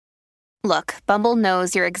Look, Bumble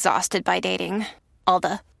knows you're exhausted by dating. All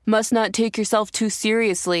the must not take yourself too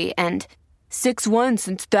seriously and 6'1"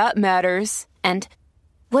 since that matters. And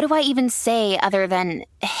what do I even say other than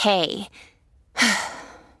hey?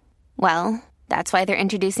 Well, that's why they're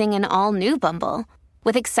introducing an all-new Bumble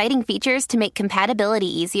with exciting features to make compatibility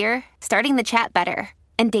easier, starting the chat better,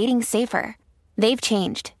 and dating safer. They've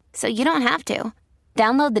changed, so you don't have to.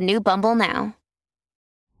 Download the new Bumble now.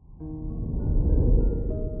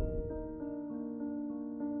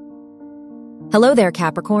 Hello there,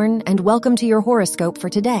 Capricorn, and welcome to your horoscope for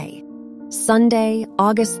today, Sunday,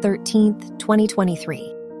 August 13th,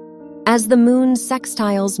 2023. As the moon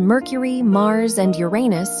sextiles Mercury, Mars, and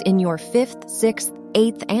Uranus in your 5th, 6th,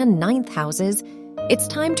 8th, and 9th houses, it's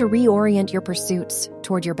time to reorient your pursuits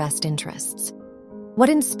toward your best interests. What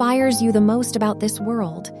inspires you the most about this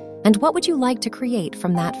world, and what would you like to create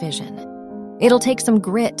from that vision? It'll take some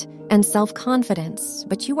grit and self-confidence,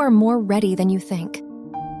 but you are more ready than you think.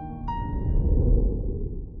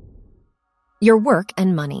 Your work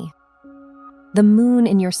and money. The moon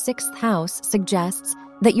in your 6th house suggests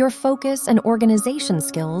that your focus and organization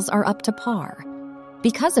skills are up to par.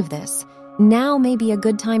 Because of this, now may be a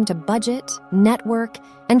good time to budget, network,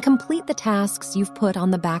 and complete the tasks you've put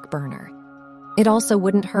on the back burner. It also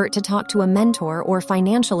wouldn't hurt to talk to a mentor or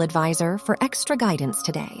financial advisor for extra guidance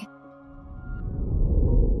today.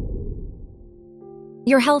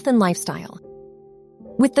 Your health and lifestyle.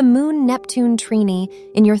 With the Moon-Neptune trini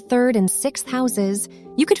in your 3rd and 6th houses,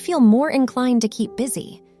 you could feel more inclined to keep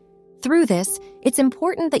busy. Through this, it's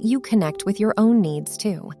important that you connect with your own needs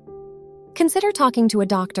too. Consider talking to a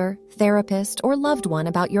doctor, therapist, or loved one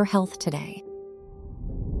about your health today.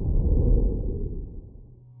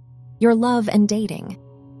 Your love and dating.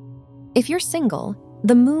 If you're single,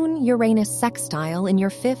 the Moon-Uranus sextile in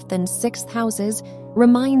your 5th and 6th houses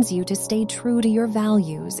reminds you to stay true to your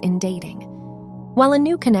values in dating. While a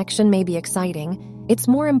new connection may be exciting, it's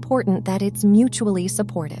more important that it's mutually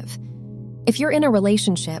supportive. If you're in a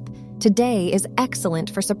relationship, today is excellent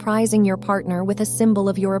for surprising your partner with a symbol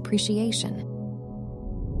of your appreciation.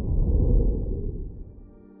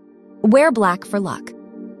 Wear black for luck.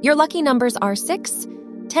 Your lucky numbers are 6,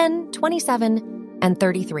 10, 27, and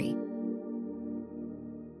 33.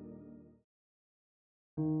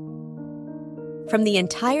 From the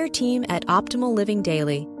entire team at Optimal Living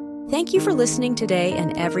Daily, thank you for listening today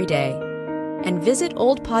and every day. And visit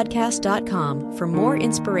oldpodcast.com for more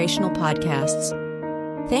inspirational podcasts.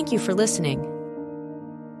 Thank you for listening.